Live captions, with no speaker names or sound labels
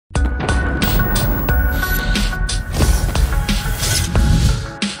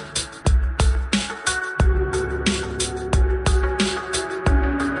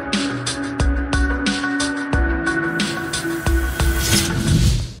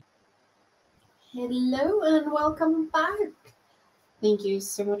Hello and welcome back. Thank you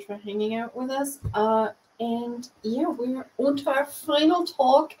so much for hanging out with us. And yeah, we're on to our final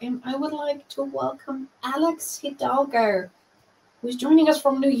talk, and I would like to welcome Alex Hidalgo, who's joining us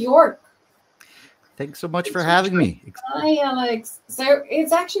from New York. Thanks so much for having me. Hi, Alex. So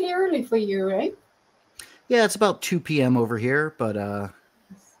it's actually early for you, right? Yeah, it's about 2 p.m. over here, but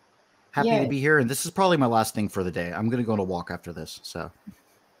happy to be here. And this is probably my last thing for the day. I'm going to go on a walk after this. So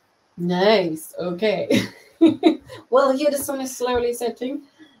nice. Okay. Well, here the sun is slowly setting.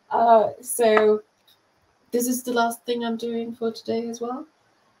 So this is the last thing I'm doing for today as well.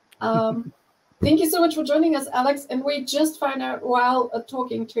 Thank you so much for joining us, Alex. And we just found out while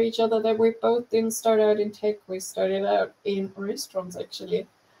talking to each other that we both didn't start out in tech. We started out in restaurants, actually.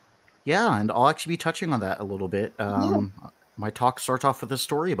 Yeah, and I'll actually be touching on that a little bit. My talk starts off with a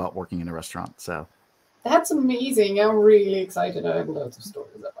story about working in a restaurant. So that's amazing. I'm really excited. I have loads of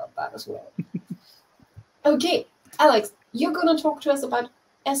stories about that as well. Okay, Alex, you're going to talk to us about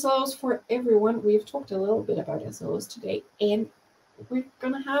SLOs for everyone. We've talked a little bit about SLOs today, and we're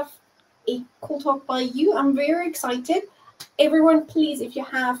going to have a cool talk by you. I'm very excited. Everyone, please, if you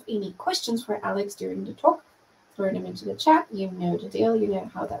have any questions for Alex during the talk, throw them into the chat. You know the deal. You know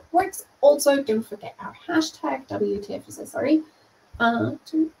how that works. Also, don't forget our hashtag WTFSSRE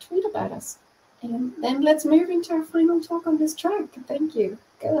to tweet about us. And then let's move into our final talk on this track. Thank you.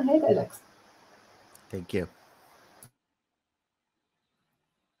 Go ahead, Alex. Thank you.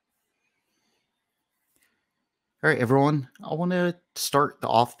 All right, everyone. I want to start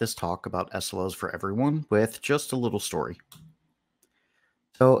off this talk about SLOs for everyone with just a little story.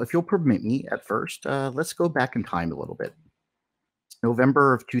 So if you'll permit me at first, let's go back in time a little bit. It's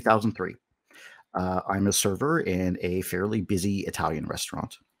November of 2003. I'm a server in a fairly busy Italian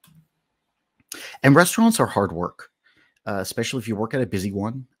restaurant. And restaurants are hard work, especially if you work at a busy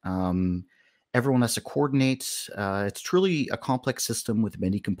one. Everyone has to coordinate. It's truly a complex system with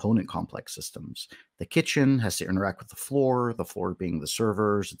many component complex systems. The kitchen has to interact with the floor being the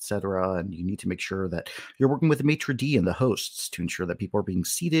servers, etc. And you need to make sure that you're working with the maitre d' and the hosts to ensure that people are being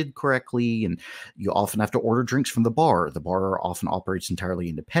seated correctly. And you often have to order drinks from the bar. The bar often operates entirely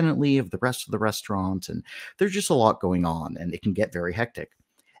independently of the rest of the restaurant. And there's just a lot going on, and it can get very hectic.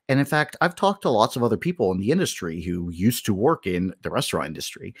 And in fact, I've talked to lots of other people in the industry who used to work in the restaurant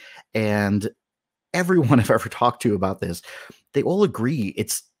industry, and everyone I've ever talked to about this, they all agree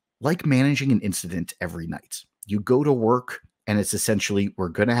it's like managing an incident every night. You go to work and it's essentially, we're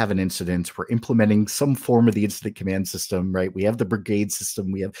going to have an incident. We're implementing some form of the incident command system, right? We have the brigade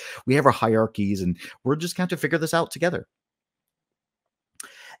system. We have our hierarchies, and we're just going to figure this out together.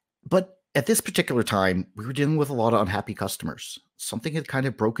 But at this particular time, we were dealing with a lot of unhappy customers. Something had kind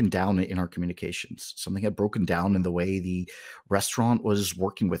of broken down in our communications. Something had broken down in the way the restaurant was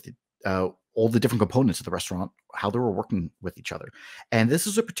working with it. All the different components of the restaurant, how they were working with each other. And this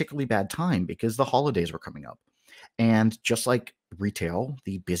is a particularly bad time because the holidays were coming up. And just like retail,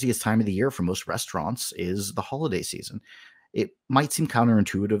 the busiest time of the year for most restaurants is the holiday season. It might seem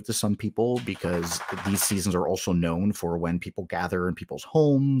counterintuitive to some people because these seasons are also known for when people gather in people's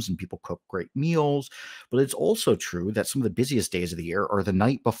homes and people cook great meals. But it's also true that some of the busiest days of the year are the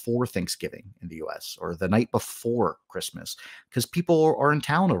night before Thanksgiving in the US or the night before Christmas, because people are in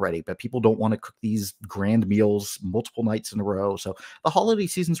town already, but people don't want to cook these grand meals multiple nights in a row. So the holiday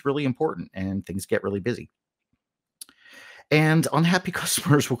season is really important and things get really busy. And unhappy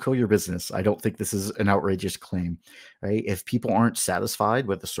customers will kill your business. I don't think this is an outrageous claim, right? If people aren't satisfied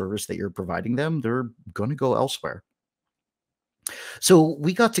with the service that you're providing them, they're going to go elsewhere. So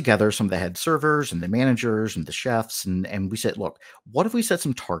we got together some of the head servers and the managers and the chefs, and we said, look, what if we set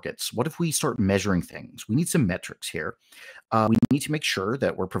some targets? What if we start measuring things? We need some metrics here. We need to make sure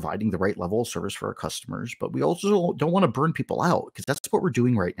that we're providing the right level of service for our customers, but we also don't want to burn people out, because that's what we're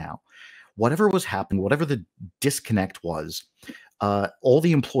doing right now. Whatever was happening, whatever the disconnect was, all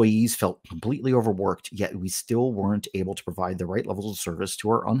the employees felt completely overworked, yet we still weren't able to provide the right levels of service to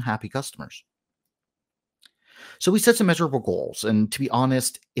our unhappy customers. So we set some measurable goals, and to be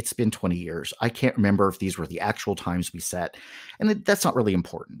honest, it's been 20 years. I can't remember if these were the actual times we set, and that's not really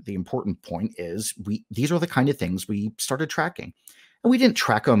important. The important point is these are the kind of things we started tracking. And we didn't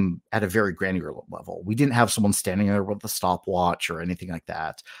track them at a very granular level. We didn't have someone standing there with a stopwatch or anything like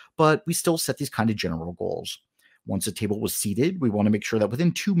that, but we still set these kind of general goals. Once a table was seated, we want to make sure that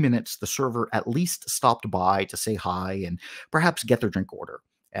within 2 minutes, the server at least stopped by to say hi and perhaps get their drink order.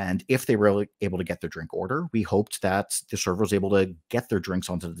 And if they were able to get their drink order, we hoped that the server was able to get their drinks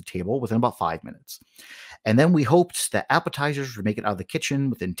onto the table within about 5 minutes. And then we hoped that appetizers would make it out of the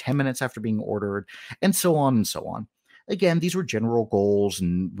kitchen within 10 minutes after being ordered, and so on and so on. Again, these were general goals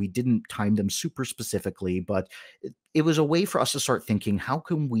and we didn't time them super specifically, but it was a way for us to start thinking, how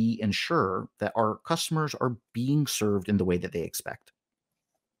can we ensure that our customers are being served in the way that they expect?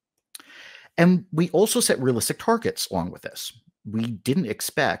 And we also set realistic targets along with this. We didn't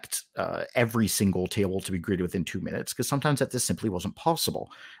expect every single table to be greeted within 2 minutes because sometimes that just simply wasn't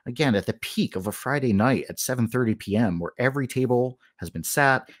possible. Again, at the peak of a Friday night at 7:30 p.m., where every table has been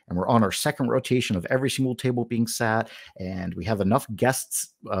sat and we're on our second rotation of every single table being sat, and we have enough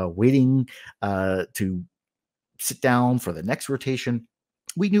guests waiting to sit down for the next rotation,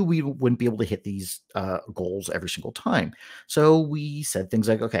 we knew we wouldn't be able to hit these goals every single time. So we said things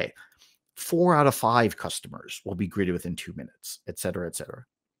like, okay, 4 out of 5 customers will be greeted within 2 minutes, et cetera, et cetera.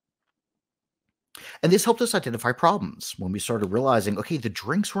 And this helped us identify problems when we started realizing, okay, the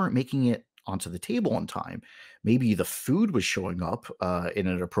drinks weren't making it onto the table on time. Maybe the food was showing up in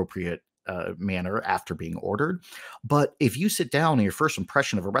an appropriate manner after being ordered. But if you sit down and your first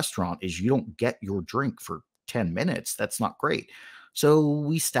impression of a restaurant is you don't get your drink for 10 minutes, that's not great. So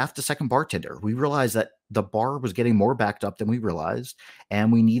we staffed a second bartender. We realized that the bar was getting more backed up than we realized,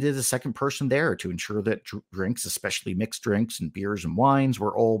 and we needed a second person there to ensure that drinks, especially mixed drinks and beers and wines,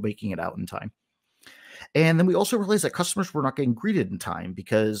 were all making it out in time. And then we also realized that customers were not getting greeted in time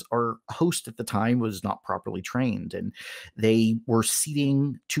because our host at the time was not properly trained and they were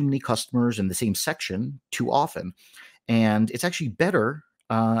seating too many customers in the same section too often. And it's actually better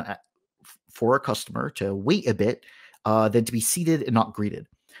for a customer to wait a bit than to be seated and not greeted.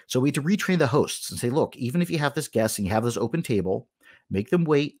 So we had to retrain the hosts and say, look, even if you have this guest and you have this open table, make them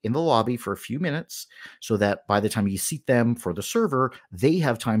wait in the lobby for a few minutes so that by the time you seat them for the server, they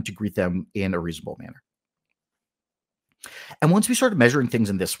have time to greet them in a reasonable manner. And once we started measuring things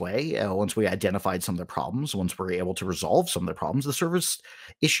in this way, once we identified some of the problems, once we were able to resolve some of the problems, the service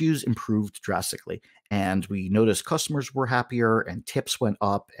issues improved drastically. And we noticed customers were happier and tips went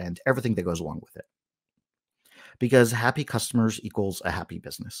up and everything that goes along with it. Because happy customers equals a happy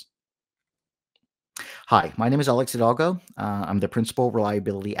business. Hi, my name is Alex Hidalgo. I'm the principal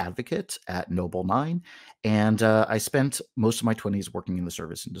reliability advocate at Noble 9, and I spent most of my 20s working in the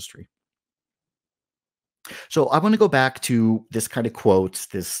service industry. So I want to go back to this kind of quote,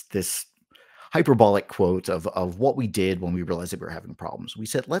 this hyperbolic quote of what we did when we realized that we were having problems. We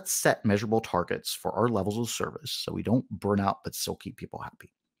said, let's set measurable targets for our levels of service so we don't burn out but still keep people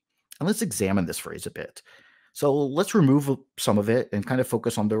happy. And let's examine this phrase a bit. So let's remove some of it and kind of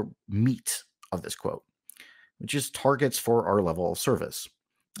focus on the meat of this quote, which is targets for our level of service.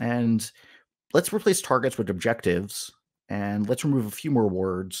 And let's replace targets with objectives, and let's remove a few more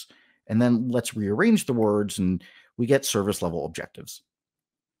words, and then let's rearrange the words, and we get service level objectives.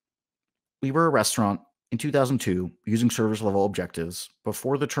 We were a restaurant in 2002 using service level objectives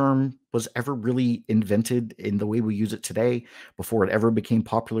before the term was ever really invented in the way we use it today, before it ever became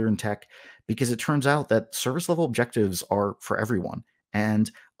popular in tech, because it turns out that service level objectives are for everyone.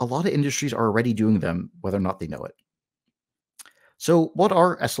 And a lot of industries are already doing them, whether or not they know it. So what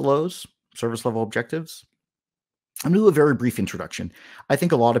are SLOs, service level objectives? I'm going to do a very brief introduction. I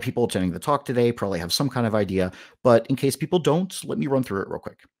think a lot of people attending the talk today probably have some kind of idea, but in case people don't, let me run through it real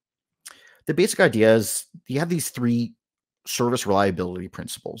quick. The basic idea is you have these 3 service reliability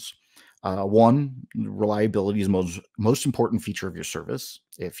principles. One, reliability is the most important feature of your service.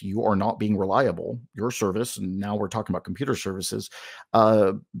 If you are not being reliable, your service, and now we're talking about computer services,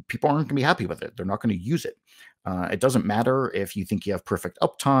 people aren't going to be happy with it. They're not going to use it. It doesn't matter if you think you have perfect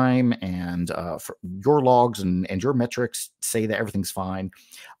uptime and your logs and your metrics say that everything's fine.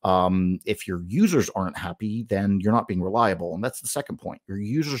 If your users aren't happy, then you're not being reliable. And that's the second point. Your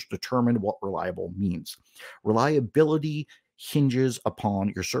users determine what reliable means. Reliability hinges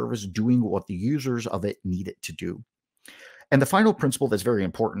upon your service doing what the users of it need it to do. And the final principle that's very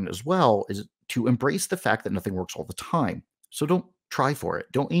important as well is to embrace the fact that nothing works all the time. So don't try for it.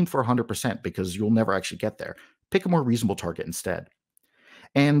 Don't aim for 100% because you'll never actually get there. Pick a more reasonable target instead.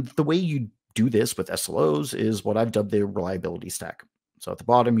 And the way you do this with SLOs is what I've dubbed the reliability stack. So at the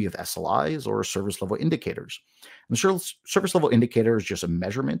bottom, you have SLIs, or service level indicators. And the service level indicator is just a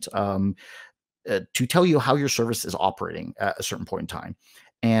measurement to tell you how your service is operating at a certain point in time.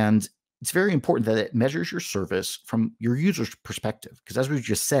 And it's very important that it measures your service from your user's perspective. Because as we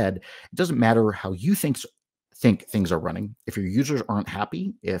just said, it doesn't matter how you think things are running. If your users aren't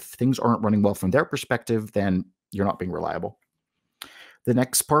happy, if things aren't running well from their perspective, then you're not being reliable. The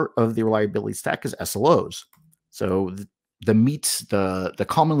next part of the reliability stack is SLOs. So the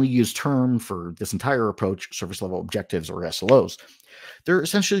commonly used term for this entire approach, service level objectives, or SLOs. They're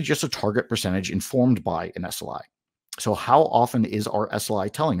essentially just a target percentage informed by an SLI. So how often is our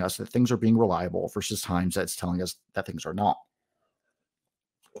SLI telling us that things are being reliable versus times that it's telling us that things are not?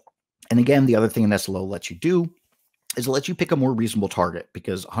 And again, the other thing an SLO lets you do is it lets you pick a more reasonable target,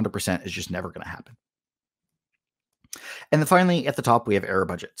 because 100% is just never going to happen. And then finally, at the top, we have error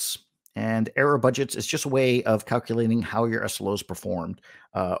budgets. And error budgets is just a way of calculating how your SLOs performed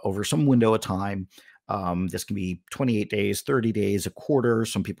over some window of time. This can be 28 days, 30 days, a quarter.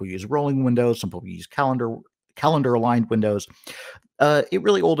 Some people use rolling windows. Some people use calendar aligned windows. It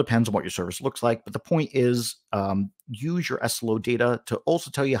really all depends on what your service looks like. But the point is, use your SLO data to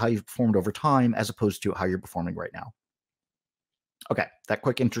also tell you how you've performed over time, as opposed to how you're performing right now. Okay, that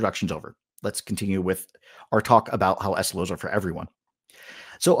quick introduction's over. Let's continue with our talk about how SLOs are for everyone.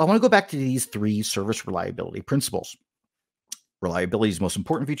 So I want to go back to these 3 service reliability principles. Reliability is the most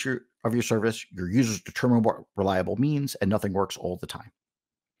important feature of your service. Your users determine what reliable means, and nothing works all the time.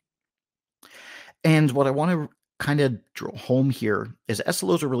 And what I want to kind of drill home here is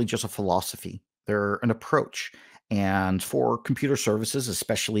SLOs are really just a philosophy. They're an approach. And for computer services,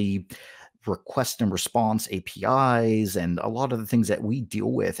 especially request and response APIs and a lot of the things that we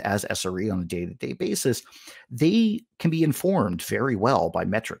deal with as SRE on a day-to-day basis, they can be informed very well by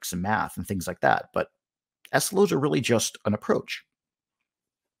metrics and math and things like that. But SLOs are really just an approach.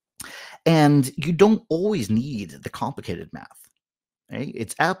 And you don't always need the complicated math. Right?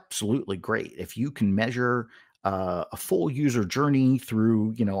 It's absolutely great if you can measure a full user journey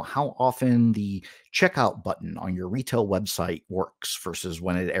through, how often the checkout button on your retail website works versus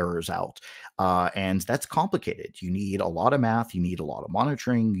when it errors out. And that's complicated. You need a lot of math. You need a lot of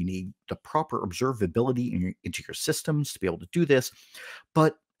monitoring. You need the proper observability into your systems to be able to do this.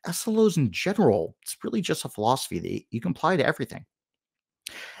 But SLOs in general, it's really just a philosophy that you can apply to everything.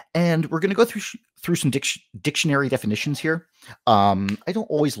 And we're going to go through some dictionary definitions here. I don't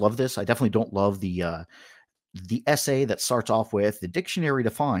always love this. I definitely don't love the essay that starts off with the dictionary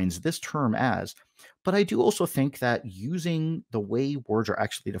defines this term as, but I do also think that using the way words are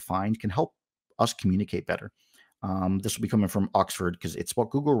actually defined can help us communicate better. This will be coming from Oxford because it's what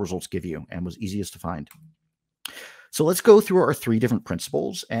Google results give you and was easiest to find. So let's go through our 3 different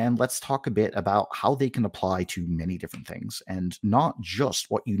principles, and let's talk a bit about how they can apply to many different things and not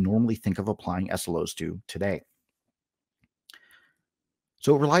just what you normally think of applying SLOs to today.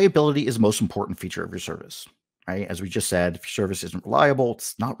 So reliability is the most important feature of your service, right? As we just said, if your service isn't reliable,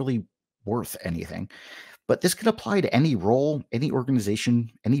 it's not really worth anything. But this can apply to any role, any organization,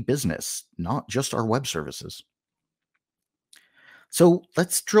 any business, not just our web services. So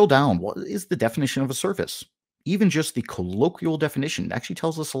let's drill down. What is the definition of a service? Even just the colloquial definition actually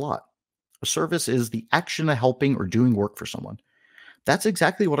tells us a lot. A service is the action of helping or doing work for someone. That's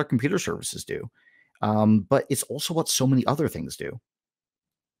exactly what our computer services do. But it's also what so many other things do.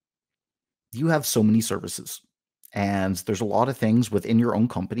 You have so many services, and there's a lot of things within your own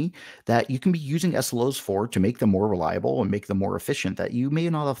company that you can be using SLOs for to make them more reliable and make them more efficient that you may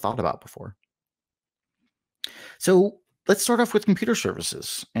not have thought about before. So let's start off with computer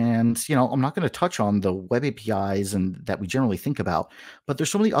services. And, I'm not going to touch on the web APIs and that we generally think about, but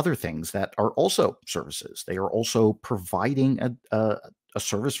there's so many other things that are also services. They are also providing a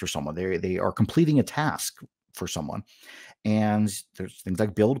service for someone. They are completing a task for someone. And there's things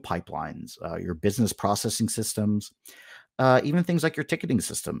like build pipelines, your business processing systems, even things like your ticketing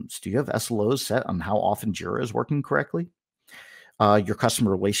systems. Do you have SLOs set on how often Jira is working correctly? Your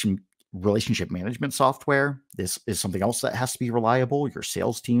customer relationship management software. This is something else that has to be reliable. Your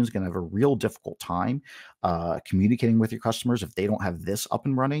sales team is going to have a real difficult time communicating with your customers if they don't have this up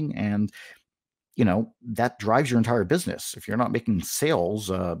and running. And, that drives your entire business. If you're not making sales,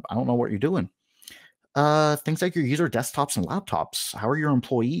 I don't know what you're doing. Things like your user desktops and laptops. How are your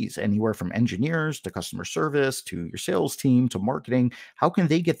employees? Anywhere from engineers to customer service to your sales team to marketing. How can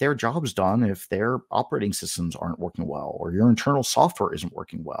they get their jobs done if their operating systems aren't working well or your internal software isn't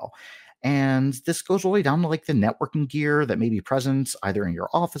working well? And this goes all the way down to like the networking gear that may be present either in your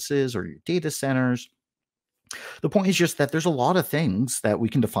offices or your data centers. The point is just that there's a lot of things that we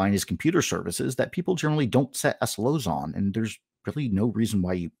can define as computer services that people generally don't set SLOs on, and there's really no reason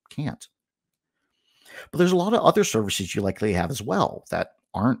why you can't. But there's a lot of other services you likely have as well that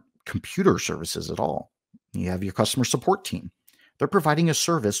aren't computer services at all. You have your customer support team. They're providing a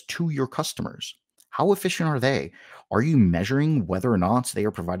service to your customers. How efficient are they? Are you measuring whether or not they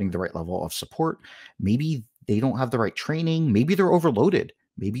are providing the right level of support? Maybe they don't have the right training. Maybe they're overloaded.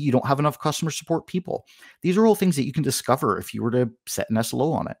 Maybe you don't have enough customer support people. These are all things that you can discover if you were to set an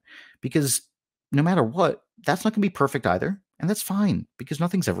SLO on it. Because no matter what, that's not going to be perfect either. And that's fine because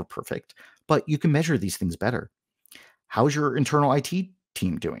nothing's ever perfect, but you can measure these things better. How's your internal IT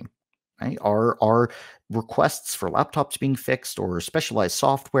team doing? right? Are requests for laptops being fixed, or specialized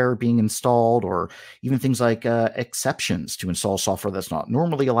software being installed, or even things like exceptions to install software that's not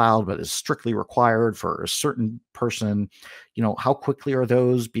normally allowed but is strictly required for a certain person? How quickly are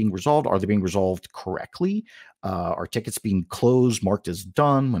those being resolved? Are they being resolved correctly? Are tickets being closed, marked as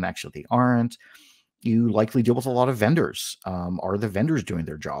done when actually they aren't? You likely deal with a lot of vendors. Are the vendors doing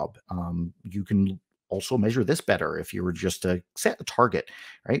their job? You can also measure this better if you were just to set a target,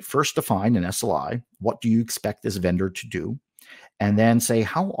 right? First, define an SLI. What do you expect this vendor to do? And then say,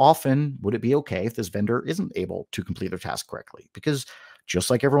 how often would it be okay if this vendor isn't able to complete their task correctly? Because just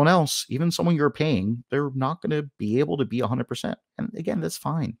like everyone else, even someone you're paying, they're not going to be able to be 100%. And again, that's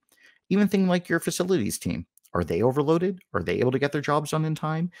fine. Even thing like your facilities team. Are they overloaded? Are they able to get their jobs done in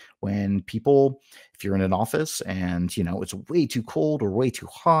time? When people, if you're in an office and it's way too cold or way too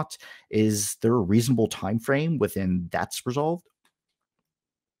hot, is there a reasonable time frame within that's resolved?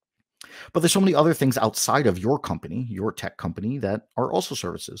 But there's so many other things outside of your company, your tech company, that are also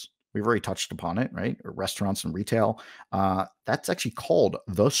services. We've already touched upon it, right? Restaurants and retail. That's actually called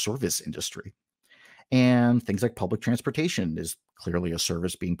the service industry. And things like public transportation is clearly a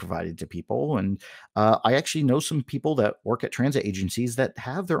service being provided to people. And I actually know some people that work at transit agencies that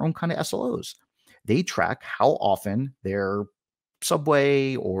have their own kind of SLOs. They track how often their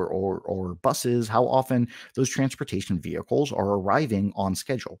subway or buses, how often those transportation vehicles are arriving on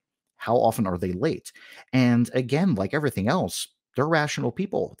schedule. How often are they late? And again, like everything else, they're rational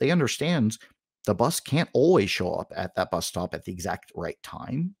people. They understand the bus can't always show up at that bus stop at the exact right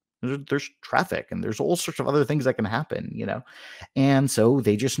time. There's traffic and there's all sorts of other things that can happen. And so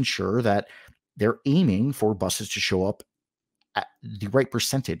they just ensure that they're aiming for buses to show up at the right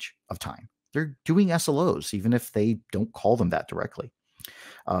percentage of time. They're doing SLOs, even if they don't call them that directly.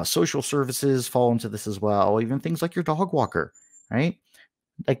 Social services fall into this as well, even things like your dog walker, right?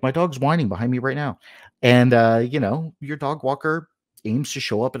 Like my dog's whining behind me right now. And, your dog walker aims to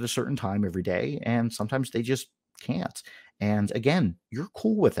show up at a certain time every day, and sometimes they just can't. And again, you're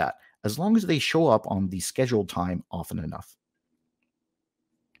cool with that as long as they show up on the scheduled time often enough.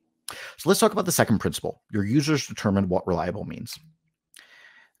 So let's talk about the second principle. Your users determine what reliable means.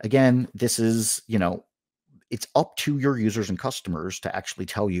 Again, this is, it's up to your users and customers to actually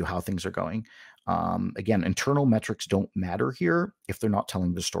tell you how things are going. Again, internal metrics don't matter here if they're not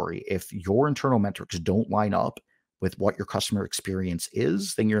telling the story. If your internal metrics don't line up with what your customer experience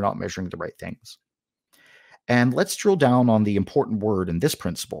is, then you're not measuring the right things. And let's drill down on the important word in this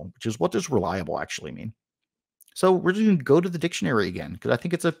principle, which is, what does reliable actually mean? So we're just going to go to the dictionary again, because I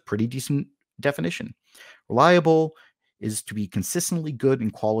think it's a pretty decent definition. Reliable is to be consistently good in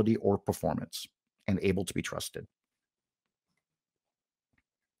quality or performance and able to be trusted.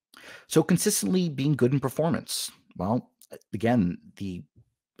 So consistently being good in performance. Well, again, the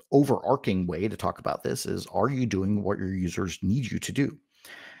overarching way to talk about this is, are you doing what your users need you to do?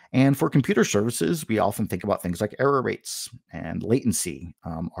 And for computer services, we often think about things like error rates and latency.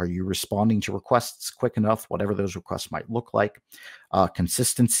 Are you responding to requests quick enough, whatever those requests might look like?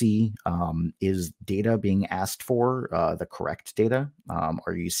 Consistency, is data being asked for the correct data?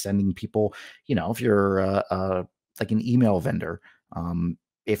 Are you sending people, if you're like an email vendor,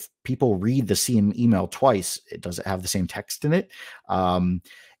 if people read the same email twice, does it have the same text in it?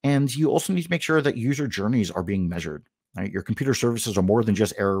 And you also need to make sure that user journeys are being measured. Right? Your computer services are more than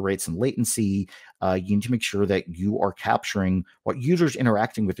just error rates and latency. You need to make sure that you are capturing what users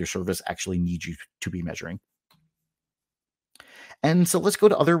interacting with your service actually need you to be measuring. And so let's go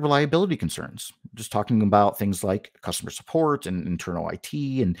to other reliability concerns. Just talking about things like customer support and internal IT,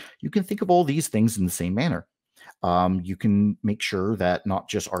 and you can think of all these things in the same manner. You can make sure that not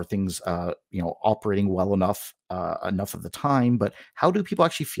just are things operating well enough enough of the time, but how do people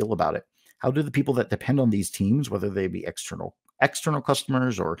actually feel about it? How do the people that depend on these teams, whether they be external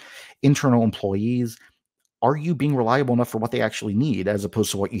customers or internal employees, are you being reliable enough for what they actually need, as opposed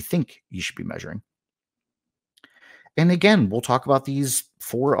to what you think you should be measuring? And again, we'll talk about these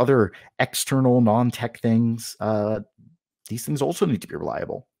four other external non-tech things. These things also need to be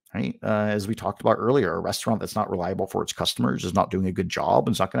reliable, right? As we talked about earlier, a restaurant that's not reliable for its customers is not doing a good job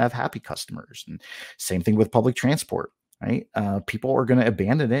and it's not going to have happy customers. And same thing with public transport, right? People are going to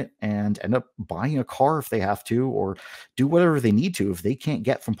abandon it and end up buying a car if they have to, or do whatever they need to if they can't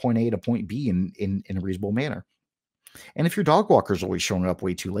get from point A to point B in a reasonable manner. And if your dog walker is always showing up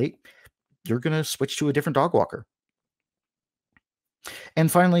way too late, you're going to switch to a different dog walker.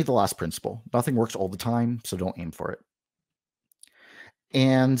 And finally, the last principle: nothing works all the time, so don't aim for it.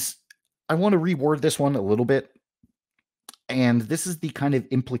 And I want to reword this one a little bit. And this is the kind of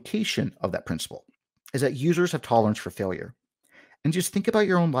implication of that principle, is that users have tolerance for failure. And just think about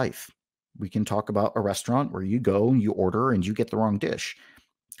your own life. We can talk about a restaurant where you go, you order, and you get the wrong dish.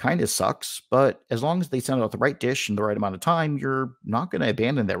 Kind of sucks, but as long as they send out the right dish in the right amount of time, you're not going to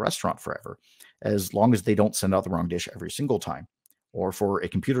abandon that restaurant forever, as long as they don't send out the wrong dish every single time. Or for a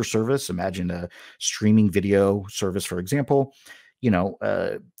computer service, imagine a streaming video service, for example.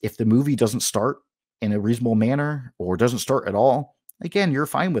 If the movie doesn't start in a reasonable manner or doesn't start at all, again, you're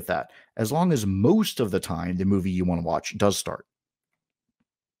fine with that, as long as most of the time the movie you want to watch does start.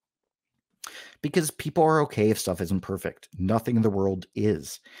 Because people are okay if stuff isn't perfect. Nothing in the world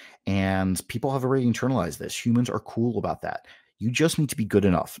is. And people have already internalized this. Humans are cool about that. You just need to be good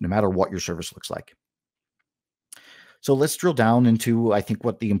enough, no matter what your service looks like. So let's drill down into, I think,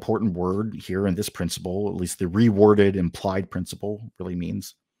 what the important word here in this principle, at least the reworded implied principle, really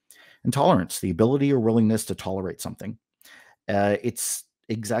means. Intolerance, the ability or willingness to tolerate something. It's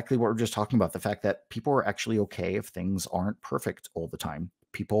exactly what we're just talking about, the fact that people are actually okay if things aren't perfect all the time.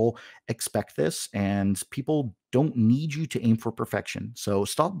 People expect this, and people don't need you to aim for perfection. So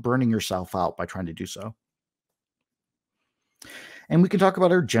stop burning yourself out by trying to do so. And we can talk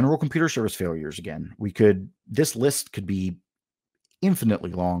about our general computer service failures again. This list could be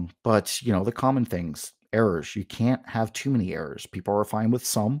infinitely long, but the common things, errors. You can't have too many errors. People are fine with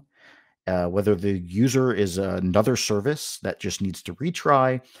some. Whether the user is another service that just needs to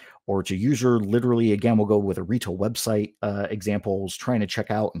retry, or it's a user literally, again, we'll go with a retail website examples, trying to check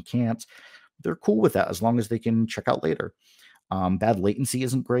out and can't. They're cool with that as long as they can check out later. Bad latency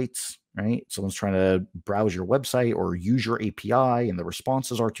isn't great, right? Someone's trying to browse your website or use your API and the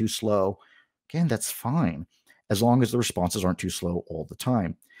responses are too slow. Again, that's fine as long as the responses aren't too slow all the time.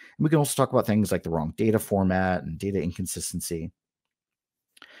 And we can also talk about things like the wrong data format and data inconsistency.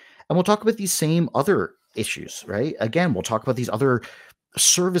 And we'll talk about these same other issues, right? Again, we'll talk about these other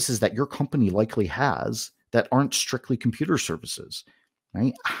services that your company likely has that aren't strictly computer services,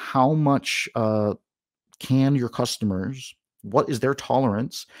 right? How much can your customers, what is their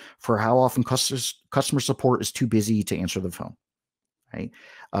tolerance for how often customer support is too busy to answer the phone, right?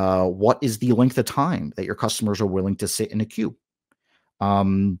 What is the length of time that your customers are willing to sit in a queue?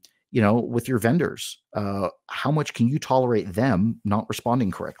 With your vendors, how much can you tolerate them not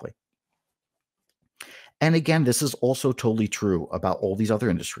responding correctly? And again, this is also totally true about all these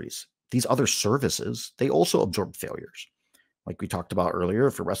other industries. These other services, they also absorb failures. Like we talked about earlier,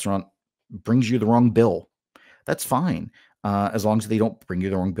 if a restaurant brings you the wrong bill, that's fine, as long as they don't bring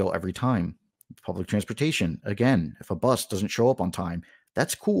you the wrong bill every time. Public transportation, again, if a bus doesn't show up on time,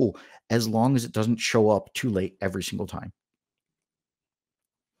 that's cool, as long as it doesn't show up too late every single time.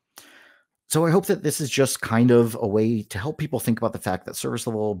 So I hope that this is just kind of a way to help people think about the fact that service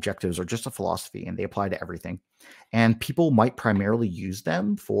level objectives are just a philosophy and they apply to everything. And people might primarily use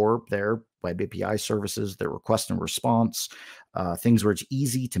them for their web API services, their request and response, things where it's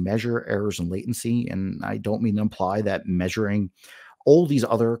easy to measure errors and latency. And I don't mean to imply that measuring all these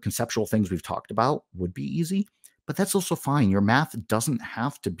other conceptual things we've talked about would be easy, but that's also fine. Your math doesn't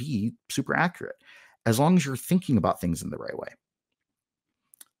have to be super accurate as long as you're thinking about things in the right way.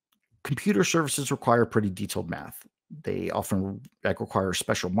 Computer services require pretty detailed math. They often require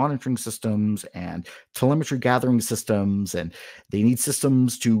special monitoring systems and telemetry gathering systems, and they need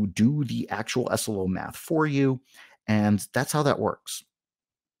systems to do the actual SLO math for you. And that's how that works.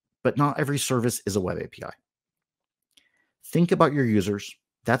 But not every service is a web API. Think about your users.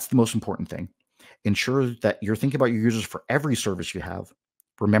 That's the most important thing. Ensure that you're thinking about your users for every service you have.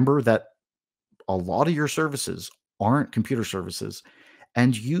 Remember that a lot of your services aren't computer services,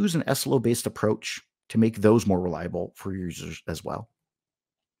 and use an SLO-based approach to make those more reliable for your users as well.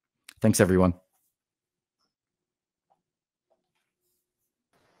 Thanks, everyone.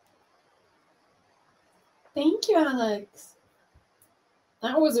 Thank you, Alex.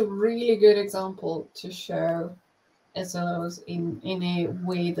 That was a really good example to show SLOs in a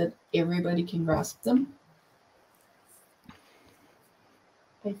way that everybody can grasp them.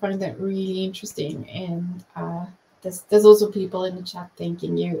 I find that really interesting, and there's also people in the chat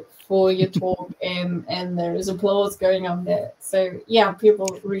thanking you for your talk, and there is applause going on there. So yeah,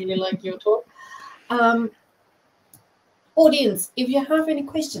 people really like your talk. Audience, if you have any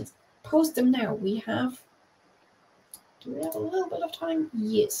questions, post them now. Do we have a little bit of time?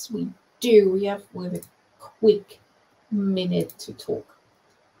 Yes, we do. We have a quick minute to talk.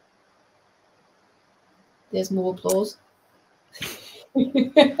 There's more applause.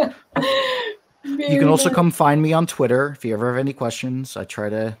 You can also come find me on Twitter if you ever have any questions. I try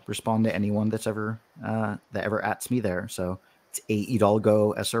to respond to anyone that's ever ats me there. So it's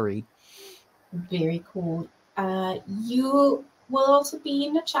Hidalgo SRE. Very cool. You will also be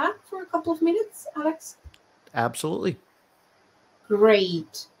in the chat for a couple of minutes, Alex? Absolutely.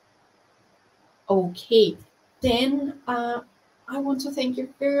 Great. Okay, then I want to thank you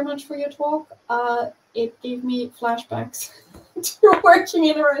very much for your talk. It gave me flashbacks to working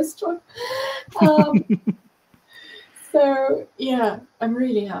in a restaurant. So yeah, I'm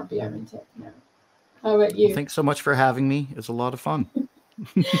really happy I'm in tech now. How about you? Well, thanks so much for having me. It was a lot of fun.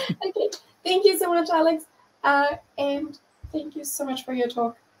 Okay, thank you so much, Alex. And thank you so much for your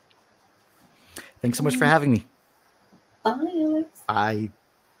talk. Thanks so much for having me. Bye, Alex. Bye.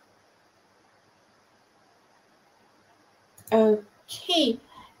 Okay.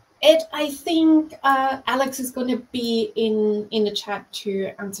 Ed, I think Alex is going to be in the chat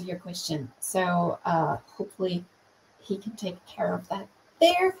to answer your question. So hopefully he can take care of that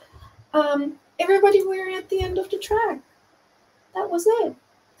there. Everybody, we're at the end of the track. That was it.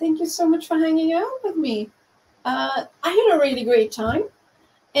 Thank you so much for hanging out with me. I had a really great time,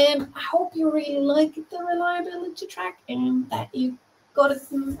 and I hope you really liked the reliability track and that you got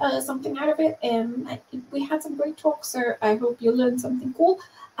something out of it. And we had some great talks, so I hope you learned something cool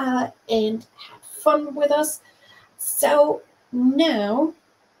and had fun with us. So now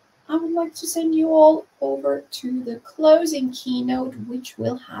I would like to send you all over to the closing keynote, which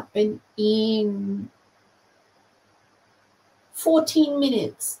will happen in 14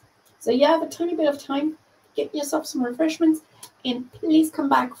 minutes. So you have a tiny bit of time. Get yourself some refreshments, and please come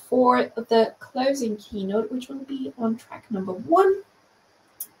back for the closing keynote, which will be on track number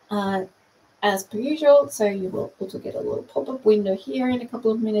 1, as per usual. So you will also get a little pop-up window here in a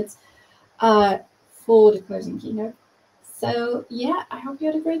couple of minutes for the closing keynote. So yeah, I hope you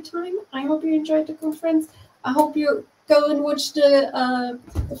had a great time. I hope you enjoyed the conference. I hope you go and watch the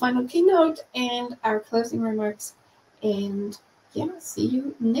final keynote and our closing remarks. And yeah, see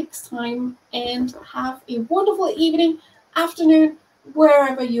you next time, and have a wonderful evening, afternoon,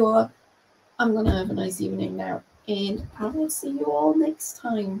 wherever you are. I'm gonna have a nice evening now, and I will see you all next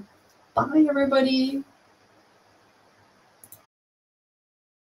time. Bye, everybody.